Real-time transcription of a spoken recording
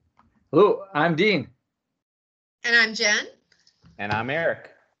Hello, I'm Dean. And I'm Jen. And I'm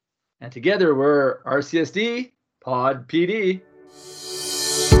Eric. And together we're RCSD POD PD.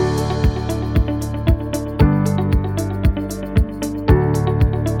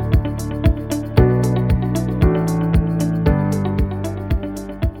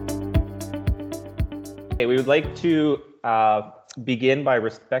 We would like to begin by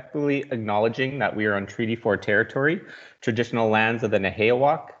respectfully acknowledging that we are on Treaty 4 territory, traditional lands of the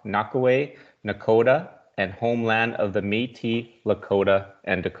Nehiyawak, Nakaway, Nakota, and homeland of the Métis, Lakota,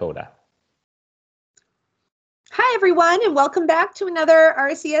 and Dakota. Hi, everyone, and welcome back to another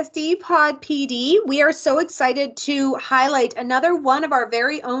RCSD POD PD. We are so excited to highlight another one of our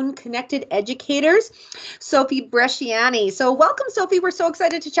very own Connected Educators, Sophie Bresciani. So welcome, Sophie. We're so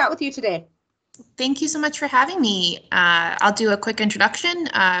excited to chat with you today. Thank you so much for having me. I'll do a quick introduction.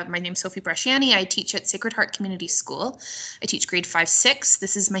 My name is Sophie Bresciani. I teach at Sacred Heart Community School. I teach grade 5-6.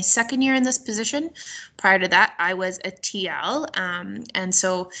 This is my second year in this position. Prior to that, I was a TL. And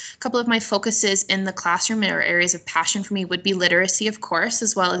so a couple of my focuses in the classroom or areas of passion for me would be literacy, of course,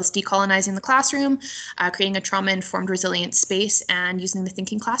 as well as decolonizing the classroom, creating a trauma-informed resilient space, and using the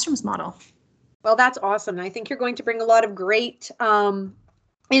Thinking Classrooms model. Well, that's awesome. I think you're going to bring a lot of great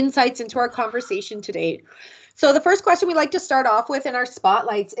insights into our conversation today. So the first question we like to start off with in our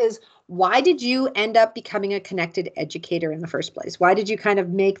spotlights is, why did you end up becoming a connected educator in the first place? Why did you kind of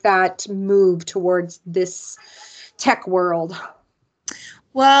make that move towards this tech world?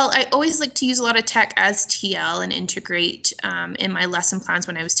 Well, I always like to use a lot of tech as TL and integrate in my lesson plans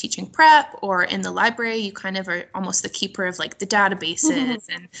when I was teaching prep or in the library. You kind of are almost the keeper of like the databases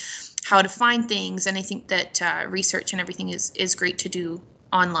and how to find things. And I think that research and everything is great to do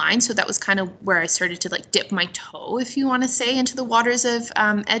online. So that was kind of where I started to like dip my toe, if you want to say, into the waters of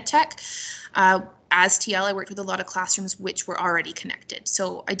ed tech. As TL, I worked with a lot of classrooms which were already connected.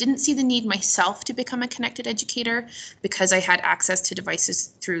 So I didn't see the need myself to become a connected educator because I had access to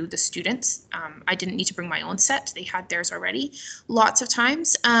devices through the students. I didn't need to bring my own set. They had theirs already lots of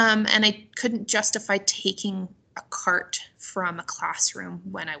times. And I couldn't justify taking a cart from a classroom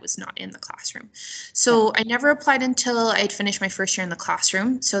when I was not in the classroom. So I never applied until I had finished my first year in the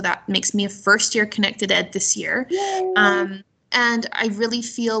classroom. So that makes me a first year connected ed this year. And I really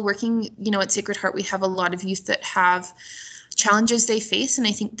feel working, at Sacred Heart, we have a lot of youth that have challenges they face, and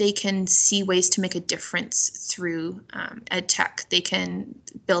I think they can see ways to make a difference through ed tech. They can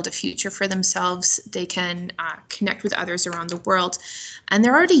build a future for themselves. They can connect with others around the world, and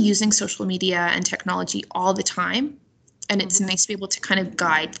they're already using social media and technology all the time. And it's nice to be able to kind of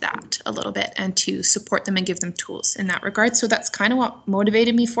guide that a little bit and to support them and give them tools in that regard. So that's kind of what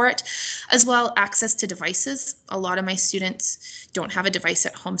motivated me for it. As well, access to devices. A lot of my students don't have a device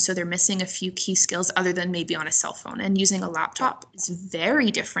at home, so they're missing a few key skills other than maybe on a cell phone. And using a laptop is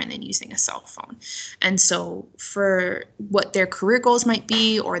very different than using a cell phone. And so for what their career goals might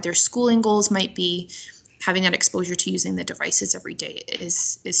be or their schooling goals might be, having that exposure to using the devices every day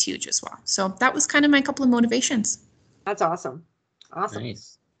is huge as well. So that was kind of my couple of motivations. That's awesome. Awesome.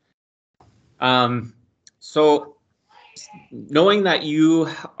 Nice. So knowing that you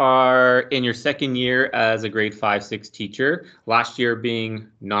are in your second year as a grade 5-6 teacher, last year being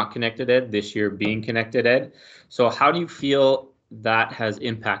not connected ed, this year being connected ed. So how do you feel that has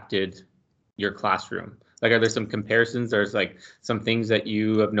impacted your classroom? Like, are there some comparisons? There's like some things that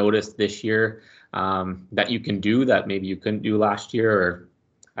you have noticed this year that you can do that maybe you couldn't do last year, or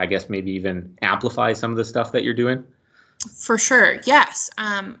I guess maybe even amplify some of the stuff that you're doing? For sure, yes.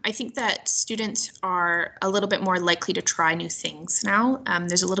 I think that students are a little bit more likely to try new things now.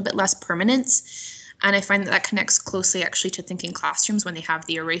 There's a little bit less permanence, and I find that connects closely actually to Thinking Classrooms when they have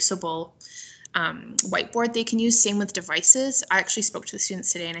the erasable whiteboard they can use. Same with devices. I actually spoke to the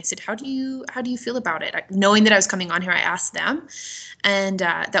students today and I said, how do you feel about it? Knowing that I was coming on here, I asked them, and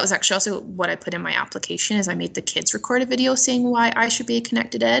that was actually also what I put in my application. Is I made the kids record a video saying why I should be a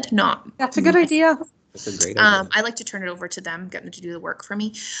connected ed. That's a good idea. That's a great idea. I like to turn it over to them, get them to do the work for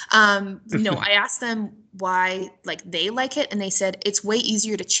me. I asked them why they like it, and they said it's way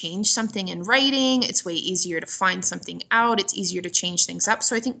easier to change something in writing. It's way easier to find something out. It's easier to change things up.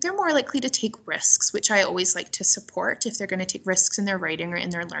 So I think they're more likely to take risks, which I always like to support if they're going to take risks in their writing or in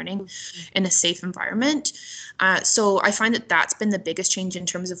their learning in a safe environment. So I find that that's been the biggest change in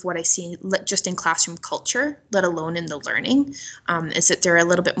terms of what I see just in classroom culture, let alone in the learning, is that they're a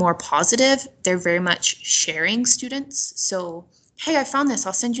little bit more positive. They're very much sharing students. So, hey, I found this,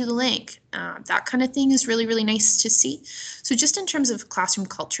 I'll send you the link. That kind of thing is really, really nice to see. So just in terms of classroom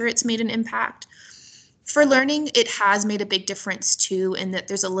culture, it's made an impact. For learning, it has made a big difference too, in that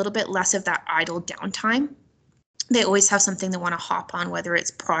there's a little bit less of that idle downtime. they always have something they want to hop on, whether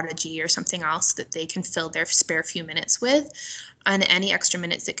it's Prodigy or something else that they can fill their spare few minutes with. And any extra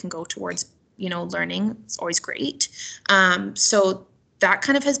minutes that can go towards, learning is always great. So that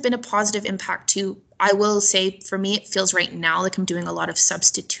kind of has been a positive impact too. I will say for me, it feels right now like I'm doing a lot of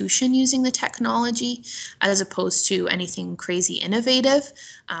substitution using the technology as opposed to anything crazy innovative.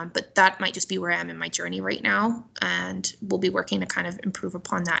 But that might just be where I am in my journey right now. And we'll be working to kind of improve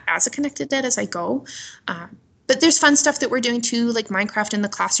upon that as a Connected Ed as I go. But there's fun stuff that we're doing too, like Minecraft in the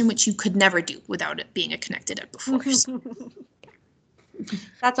classroom, which you could never do without it being a Connected Ed before. So.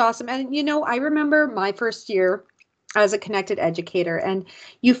 That's awesome. And, I remember my first year as a Connected Educator, and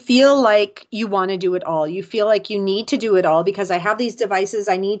you feel like you want to do it all. You feel like you need to do it all because I have these devices.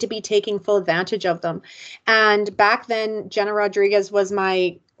 I need to be taking full advantage of them. And back then, Jenna Rodriguez was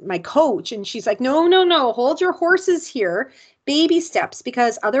my coach, and she's like, no, hold your horses here. Baby steps,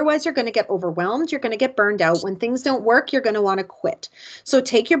 because otherwise you're going to get overwhelmed. You're going to get burned out. When things don't work, you're going to want to quit. So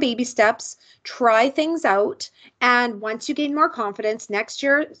take your baby steps, try things out. And once you gain more confidence next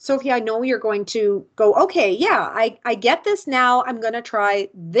year, Sophie, I know you're going to go, okay, yeah, I get this now. I'm going to try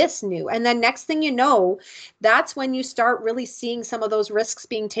this new. And then next thing you know, that's when you start really seeing some of those risks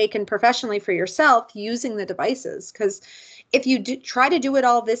being taken professionally for yourself using the devices. Because if you try to do it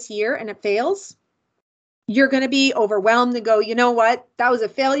all this year and it fails, you're going to be overwhelmed and go, you know what? That was a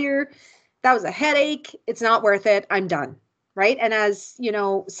failure. That was a headache. It's not worth it. I'm done. Right. And as,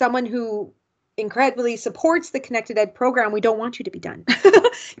 someone who incredibly supports the Connected Ed program, we don't want you to be done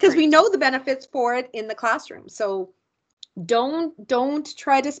because we know the benefits for it in the classroom. So don't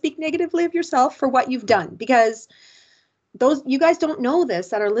try to speak negatively of yourself for what you've done, because you guys don't know this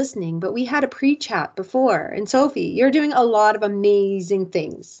that are listening, but we had a pre-chat before. And Sophie, you're doing a lot of amazing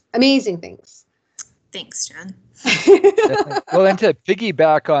things. Thanks, Jen. Well, and to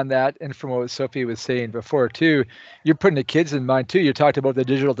piggyback on that, and from what Sophie was saying before too, you're putting the kids in mind too. You talked about the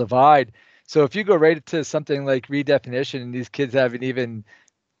digital divide. So if you go right to something like redefinition, and these kids haven't even,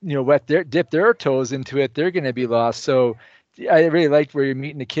 dipped their toes into it, they're going to be lost. So I really liked where you're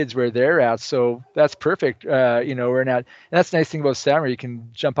meeting the kids where they're at. So that's perfect. We're not, and that's the nice thing about summer. You can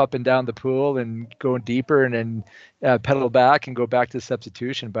jump up and down the pool and go deeper, and then pedal back and go back to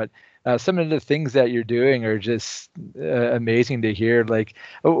substitution. But some of the things that you're doing are just amazing to hear. Like,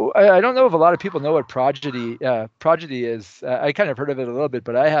 I don't know if a lot of people know what Prodigy is. I kind of heard of it a little bit,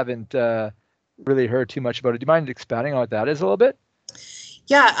 but I haven't really heard too much about it. Do you mind expanding on what that is a little bit?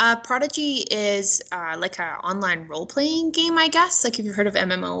 Yeah, Prodigy is like an online role-playing game, I guess. Like if you've heard of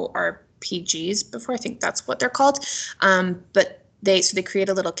MMORPGs before, I think that's what they're called. But they create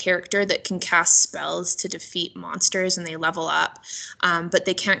a little character that can cast spells to defeat monsters, and they level up. But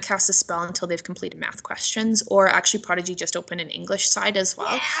they can't cast a spell until they've completed math questions. Or actually, Prodigy just opened an English side as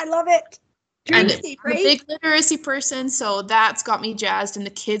well. Yeah, I love it. And I'm a big literacy person, so that's got me jazzed, and the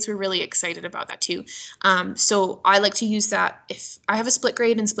kids were really excited about that too. So I like to use that if I have a split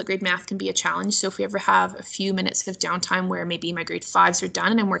grade, and split grade math can be a challenge. So if we ever have a few minutes of downtime where maybe my grade 5s are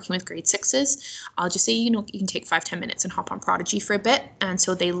done and I'm working with grade 6s, I'll just say, you can take 5-10 minutes and hop on Prodigy for a bit. And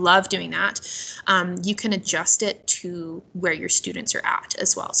so they love doing that. You can adjust it to where your students are at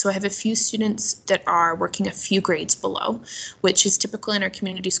as well. So I have a few students that are working a few grades below, which is typical in our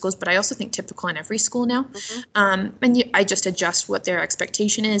community schools, but I also think typical in every school now. Mm-hmm. I just adjust what their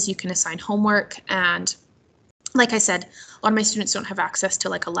expectation is. You can assign homework, and like I said, a lot of my students don't have access to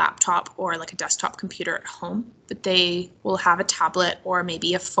like a laptop or like a desktop computer at home, but they will have a tablet or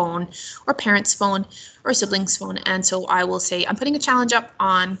maybe a phone or parent's phone or sibling's phone. And so I will say, I'm putting a challenge up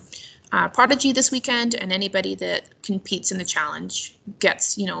on Prodigy this weekend, and anybody that competes in the challenge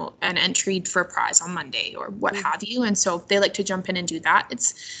gets, an entry for a prize on Monday or what have you. And so they like to jump in and do that.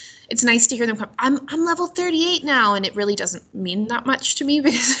 It's nice to hear them come, I'm level 38 now, and it really doesn't mean that much to me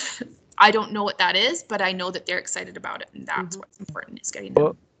because I don't know what that is, but I know that they're excited about it, and that's what's important, is getting them.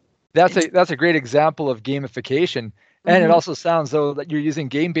 Well, that's a great example of gamification, and it also sounds though that you're using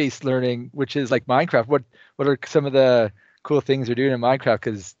game-based learning, which is like Minecraft. What are some of the cool things you're doing in Minecraft?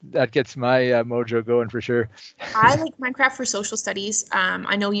 Because that gets my mojo going for sure. I like Minecraft for social studies.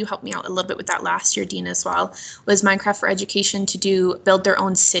 I know you helped me out a little bit with that last year, Dean, as well. Was Minecraft for education to build their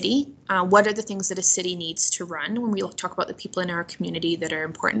own city. What are the things that a city needs to run when we talk about the people in our community that are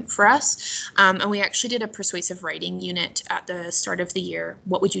important for us? And we actually did a persuasive writing unit at the start of the year.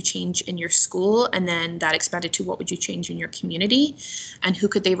 What would you change in your school? And then that expanded to what would you change in your community? And who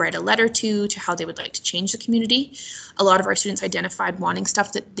could they write a letter to how they would like to change the community? A lot of our students identified wanting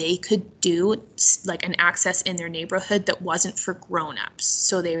stuff that they could do, like an access in their neighborhood that wasn't for grown-ups.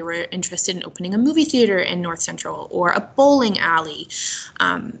 So they were interested in opening a movie theater in North Central or a bowling alley.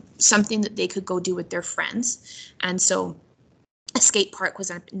 something that they could go do with their friends. And so a skate park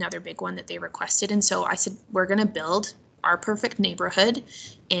was another big one that they requested. And so I said, we're going to build our perfect neighborhood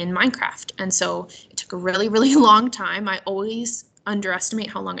in Minecraft. And so it took a really, really long time. I always underestimate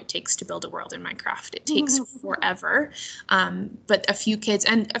how long it takes to build a world in Minecraft. It takes forever. But a few kids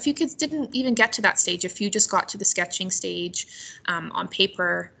didn't even get to that stage. A few just got to the sketching stage on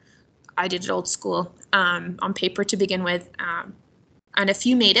paper. I did it old school on paper to begin with. And a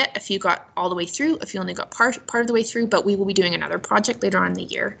few made it, a few got all the way through, a few only got part of the way through, but we will be doing another project later on in the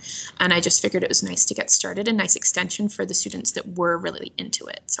year. And I just figured it was nice to get started, a nice extension for the students that were really into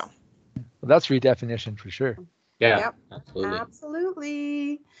it. So Well, that's redefinition for sure. Yeah, Yep, absolutely.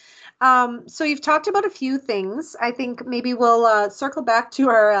 absolutely. So you've talked about a few things. I think maybe we'll circle back to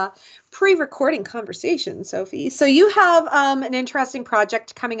our pre-recording conversation, Sophie. So you have an interesting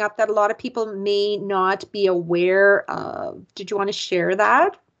project coming up that a lot of people may not be aware of. Did you want to share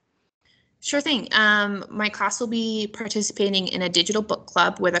that? Sure thing. My class will be participating in a digital book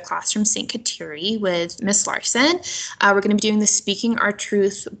club with a class from St. Kateri with Miss Larson. We're going to be doing the Speaking Our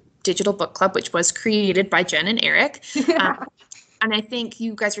Truth digital book club, which was created by Jen and Eric. And I think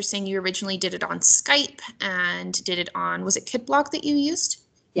you guys were saying you originally did it on Skype and did it on, was it KidBlog that you used?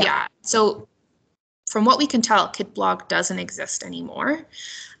 Yeah. So from what we can tell, KidBlog doesn't exist anymore.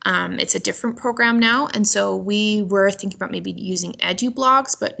 It's a different program now. And so we were thinking about maybe using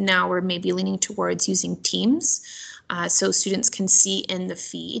EduBlogs, but now we're maybe leaning towards using Teams. So students can see in the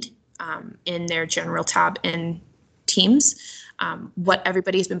feed in their general tab in Teams what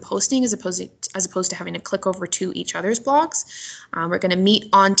everybody's been posting as opposed to having to click over to each other's blogs. We're going to meet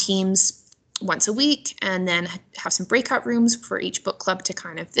on Teams once a week and then have some breakout rooms for each book club to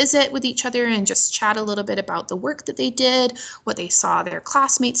kind of visit with each other and just chat a little bit about the work that they did, what they saw their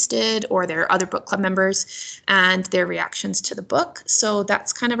classmates did or their other book club members and their reactions to the book. So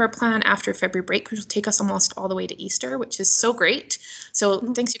that's kind of our plan after February break, which will take us almost all the way to Easter, which is so great. So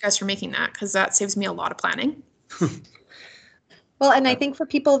thanks you guys for making that because that saves me a lot of planning. Well, and I think for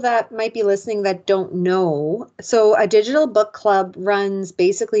people that might be listening that don't know, so a digital book club runs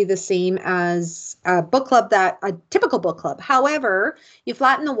basically the same as a book club a typical book club. However, you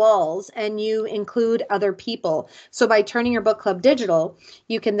flatten the walls and you include other people. So by turning your book club digital,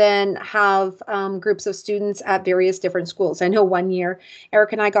 you can then have groups of students at various different schools. I know one year,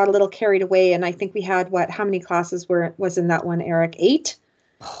 Eric and I got a little carried away and I think we had how many classes was in that one, Eric? 8?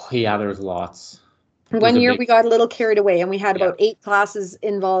 Oh, yeah, there was lots. One year we got a little carried away and we had about 8 classes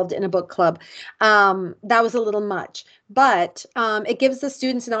involved in a book club. That was a little much, but it gives the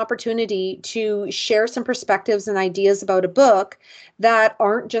students an opportunity to share some perspectives and ideas about a book that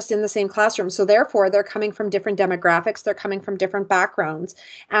aren't just in the same classroom. So therefore, they're coming from different demographics, they're coming from different backgrounds,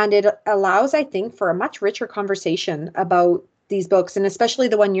 and it allows, I think, for a much richer conversation about these books, and especially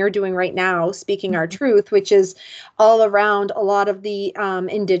the one you're doing right now, Speaking Our Truth, which is all around a lot of the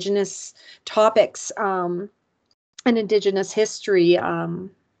Indigenous topics and Indigenous history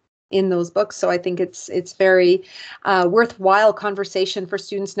in those books. So I think it's very worthwhile conversation for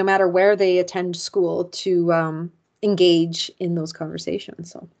students, no matter where they attend school, to engage in those conversations.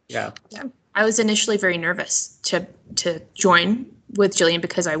 So yeah. I was initially very nervous to join with Jillian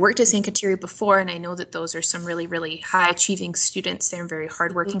because I worked at St. Kateri before, and I know that those are some really, really high achieving students. They're very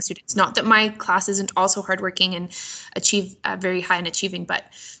hardworking students. Not that my class isn't also hardworking and achieve very high in achieving, but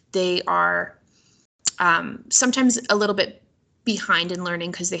they are sometimes a little bit behind in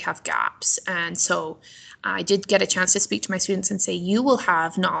learning because they have gaps. And so I did get a chance to speak to my students and say, you will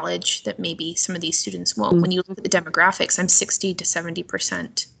have knowledge that maybe some of these students won't. When you look at the demographics, I'm 60 to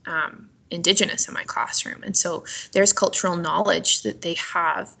 70% Indigenous in my classroom. And so there's cultural knowledge that they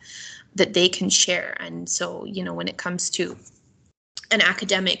have that they can share. And so, when it comes to an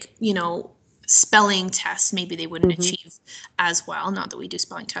academic, spelling test, maybe they wouldn't achieve as well. Not that we do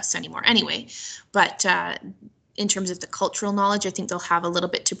spelling tests anymore anyway, but in terms of the cultural knowledge, I think they'll have a little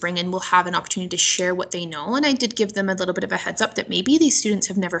bit to bring in. We'll have an opportunity to share what they know. And I did give them a little bit of a heads up that maybe these students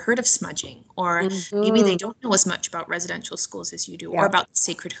have never heard of smudging, or maybe they don't know as much about residential schools as you do, or about the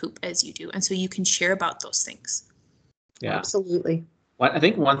sacred hoop as you do. And so you can share about those things. Yeah, absolutely. Well, I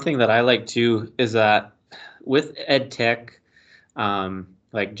think one thing that I like too is that with ed tech,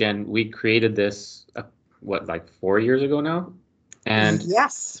 like Jen, we created this, 4 years ago now? And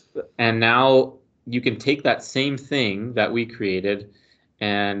yes. And now you can take that same thing that we created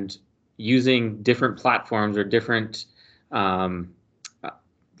and using different platforms or different,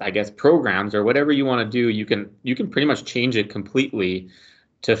 programs or whatever you want to do, you can pretty much change it completely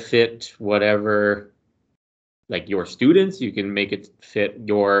to fit whatever, like your students. You can make it fit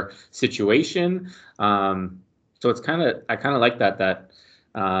your situation. So it's I kind of like that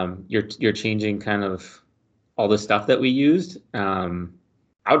you're changing kind of all the stuff that we used.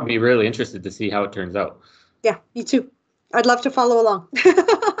 I would be really interested to see how it turns out. Yeah, me too. I'd love to follow along.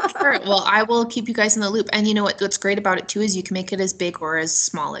 Sure. Well, I will keep you guys in the loop. And you know what's great about it too is you can make it as big or as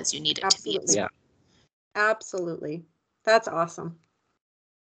small as you need it to be. Yeah. Absolutely. That's awesome.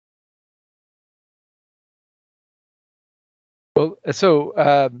 Well,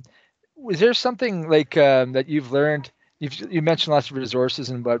 so is there something like that you've learned? You mentioned lots of resources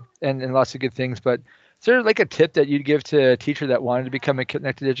and lots of good things, but is there like a tip that you'd give to a teacher that wanted to become a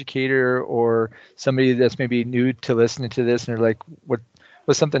connected educator, or somebody that's maybe new to listening to this and they're like,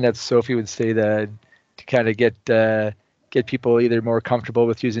 what's something that Sophie would say to kind of get people either more comfortable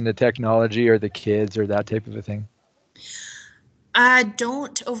with using the technology or the kids or that type of a thing?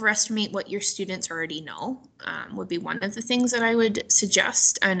 Don't overestimate what your students already know, would be one of the things that I would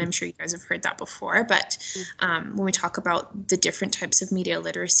suggest. And I'm sure you guys have heard that before, but when we talk about the different types of media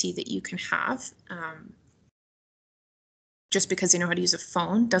literacy that you can have, just because they know how to use a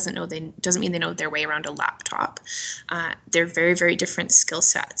phone doesn't mean they know their way around a laptop. They're very, very different skill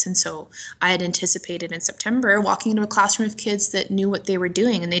sets. And so I had anticipated in September walking into a classroom of kids that knew what they were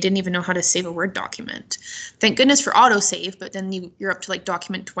doing and they didn't even know how to save a Word document. Thank goodness for autosave, but then you're up to like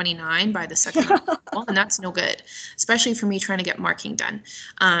document 29 by the second level, and that's no good, especially for me trying to get marking done.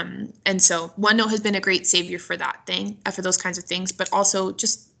 And so OneNote has been a great savior for that thing, for those kinds of things, but also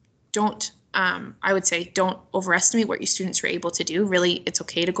just don't, I would say, don't overestimate what your students are able to do. Really, it's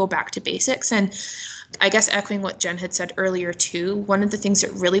okay to go back to basics. And I guess echoing what Jen had said earlier too, one of the things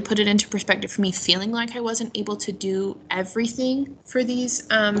that really put it into perspective for me, feeling like I wasn't able to do everything for these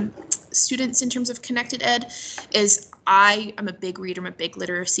students in terms of connected ed, is I am a big reader, I'm a big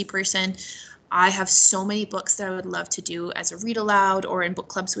literacy person. I have so many books that I would love to do as a read aloud or in book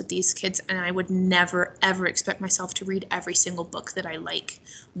clubs with these kids, and I would never, ever expect myself to read every single book that I like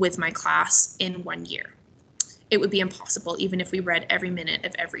with my class in 1 year. It would be impossible, even if we read every minute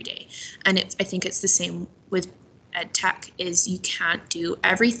of every day. And I think it's the same with ed tech, is you can't do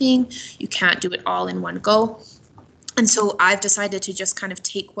everything. You can't do it all in one go. And so I've decided to just kind of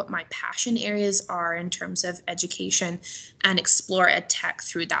take what my passion areas are in terms of education and explore ed tech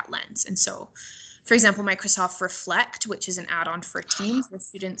through that lens. And so, for example, Microsoft Reflect, which is an add-on for Teams, where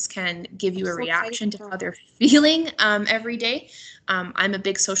students can give you a reaction to how they're feeling every day. I'm a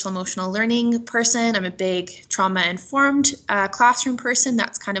big social emotional learning person. I'm a big trauma-informed classroom person.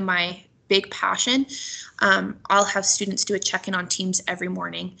 That's kind of my big passion. I'll have students do a check-in on Teams every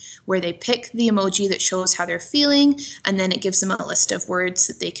morning where they pick the emoji that shows how they're feeling, and then it gives them a list of words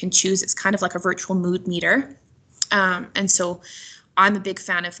that they can choose. It's kind of like a virtual mood meter. And so I'm a big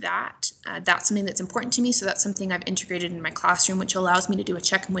fan of that. That's something that's important to me. So that's something I've integrated in my classroom, which allows me to do a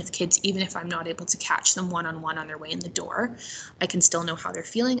check-in with kids, even if I'm not able to catch them one-on-one on their way in the door. I can still know how they're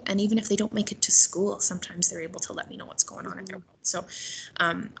feeling. And even if they don't make it to school, sometimes they're able to let me know what's going on in their world. So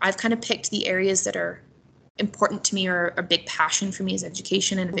I've kind of picked the areas that are important to me or a big passion for me as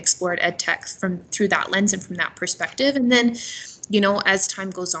education, and have explored ed tech through that lens and from that perspective. And then, you know, as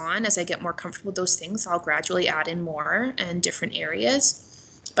time goes on, as I get more comfortable with those things, I'll gradually add in more and different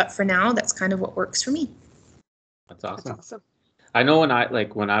areas. But for now, that's kind of what works for me. That's awesome. I know when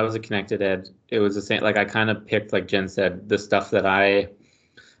I was a connected ed, it was the same. Like I kind of picked, like Jen said, the stuff that I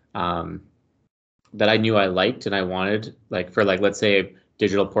knew I liked and I wanted, like for let's say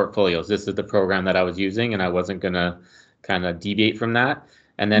digital portfolios. This is the program that I was using, and I wasn't gonna kind of deviate from that.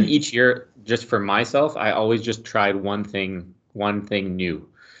 And then each year, just for myself, I always just tried one thing new.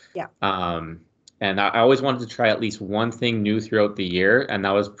 Yeah. And I always wanted to try at least one thing new throughout the year, and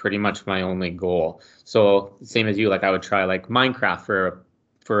that was pretty much my only goal. So same as you, like I would try like Minecraft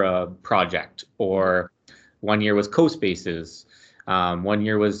for a project, or 1 year was CoSpaces, 1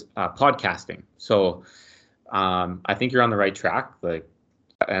 year was podcasting. So I think you're on the right track.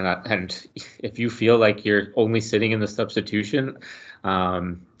 And if you feel like you're only sitting in the substitution,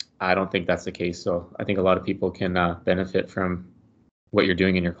 I don't think that's the case. So I think a lot of people can benefit from what you're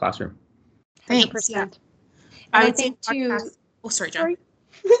doing in your classroom. Thanks. Yeah. I think too. Oh, sorry, Jen.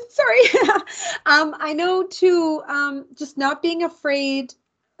 Sorry. I know too. Just not being afraid,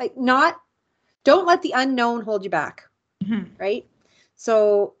 don't let the unknown hold you back. Mm-hmm. Right.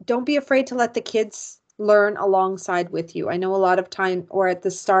 So don't be afraid to let the kids learn alongside with you. I know a lot of time, or at the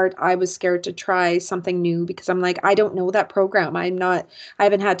start, I was scared to try something new because I'm like, I don't know that program. I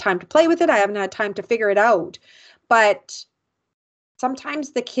haven't had time to play with it. I haven't had time to figure it out. But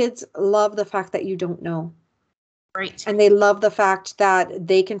sometimes the kids love the fact that you don't know. Right. And they love the fact that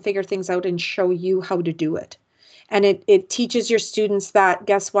they can figure things out and show you how to do it. And it teaches your students that,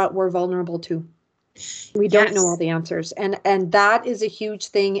 guess what, we're vulnerable too. We don't know Yes. all the answers. And that is a huge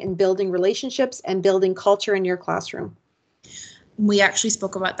thing in building relationships and building culture in your classroom. We actually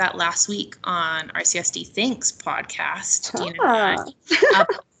spoke about that last week on RCSD Thinks podcast, Dean and Ah. I,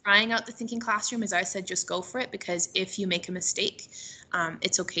 about trying out the thinking classroom. As I said, just go for it, because if you make a mistake,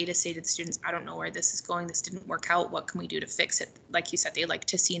 it's okay to say to the students, I don't know where this is going. This didn't work out. What can we do to fix it? Like you said, they like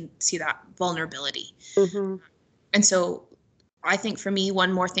to see that vulnerability. Mm-hmm. And so I think for me,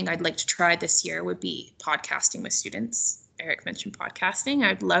 one more thing I'd like to try this year would be podcasting with students. Eric mentioned podcasting.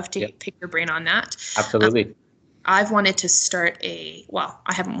 I'd love to pick your brain on that. Absolutely. I've wanted to start I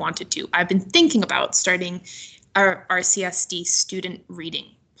haven't wanted to. I've been thinking about starting our RCSD student reading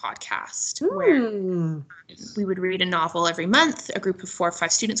podcast, where we would read a novel every month. A group of 4 or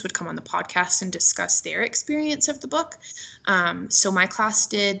 5 students would come on the podcast and discuss their experience of the book. So my class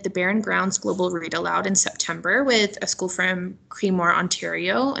did the Barren Grounds Global Read Aloud in September with a school from Creemore,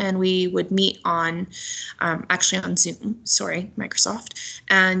 Ontario, and we would meet on Zoom, Microsoft,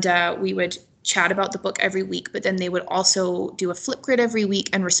 and we would chat about the book every week, but then they would also do a Flipgrid every week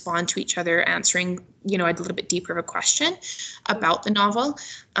and respond to each other, answering, a little bit deeper of a question about the novel.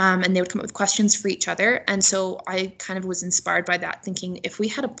 And they would come up with questions for each other. And so I kind of was inspired by that, thinking if we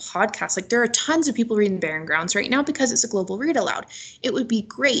had a podcast, like there are tons of people reading Barren Grounds right now because it's a global read aloud. It would be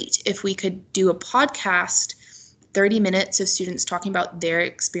great if we could do a podcast, 30 minutes of students talking about their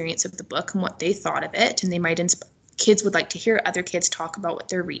experience of the book and what they thought of it. And they might kids would like to hear other kids talk about what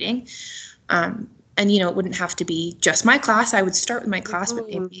they're reading. And, it wouldn't have to be just my class. I would start with my class, but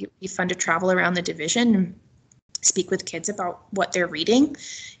maybe it'd be fun to travel around the division and speak with kids about what they're reading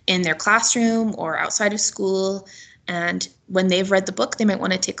in their classroom or outside of school. And when they've read the book, they might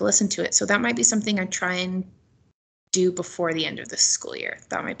want to take a listen to it. So that might be something I'd try and do before the end of this school year.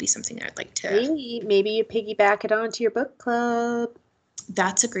 That might be something I'd like to. Maybe you piggyback it onto your book club.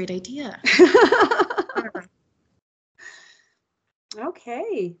 That's a great idea.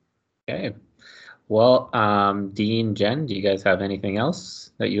 Okay. Okay. Well, Dean, Jen, do you guys have anything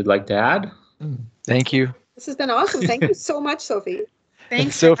else that you'd like to add? Thank you. This has been awesome. Thank you so much, Sophie.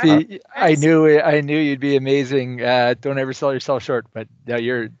 Thanks, Sophie. I knew you'd be amazing. Don't ever sell yourself short. But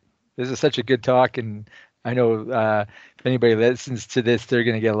this is such a good talk, and I know if anybody listens to this, they're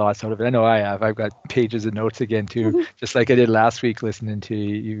going to get lots out of it. I know I have. I've got pages of notes again too, just like I did last week listening to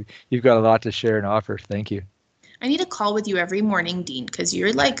you. You've got a lot to share and offer. Thank you. I need a call with you every morning, Dean, because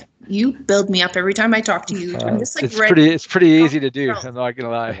you build me up every time I talk to you. I'm just it's pretty easy to do. I'm not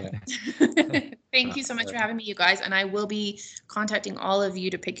gonna lie. Thank you so much for having me, you guys, and I will be contacting all of you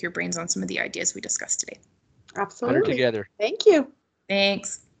to pick your brains on some of the ideas we discussed today. Absolutely. Together. Thank you.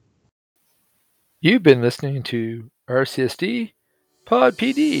 Thanks. You've been listening to RCSD POD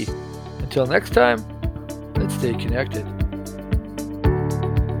PD. Until next time, let's stay connected.